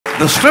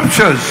The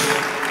scriptures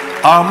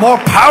are more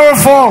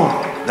powerful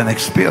than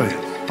experience.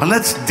 But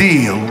let's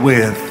deal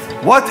with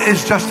what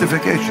is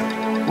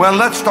justification. Well,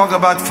 let's talk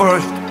about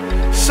first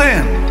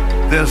sin.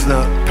 There's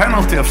the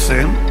penalty of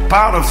sin,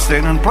 power of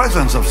sin, and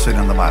presence of sin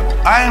in the Bible.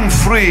 I am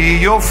free,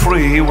 you're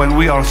free when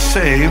we are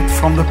saved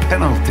from the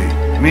penalty,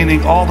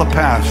 meaning all the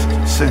past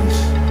sins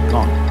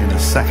gone in a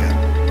second.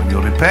 When you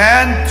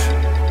repent,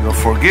 you're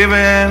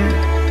forgiven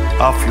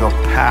of your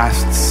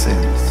past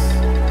sins.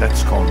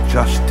 That's called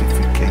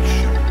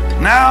justification.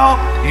 Now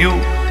you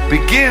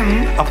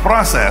begin a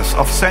process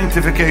of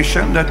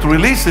sanctification that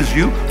releases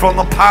you from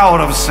the power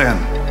of sin.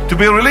 To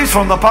be released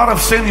from the power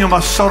of sin, you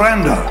must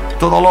surrender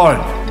to the Lord.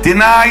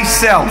 Deny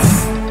self.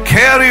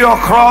 Carry your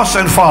cross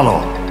and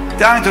follow.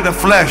 Dying to the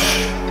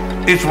flesh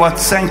is what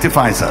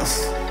sanctifies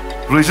us.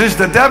 Resist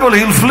the devil,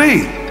 he'll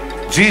flee.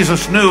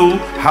 Jesus knew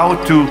how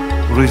to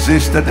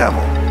resist the devil.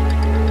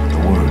 The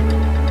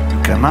word.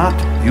 You cannot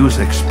use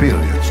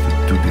experience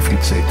to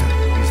defeat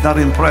Satan. He's not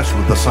impressed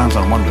with the signs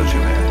and wonders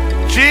you had.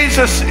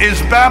 Jesus is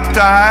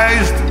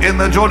baptized in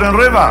the Jordan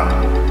River.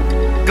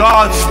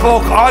 God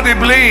spoke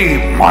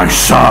audibly, "My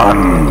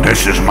son,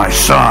 this is my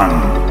son."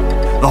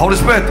 The Holy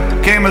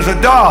Spirit came as a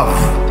dove.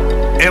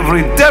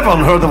 Every devil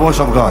heard the voice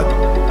of God.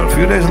 A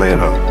few days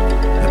later,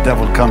 the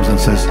devil comes and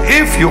says,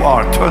 "If you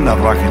are, turn that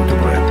rock into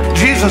bread."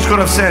 Jesus could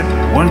have said,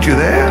 "Weren't you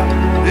there?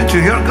 Didn't you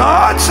hear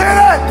God say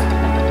that?"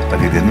 But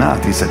he did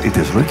not. He said, "It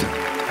is written."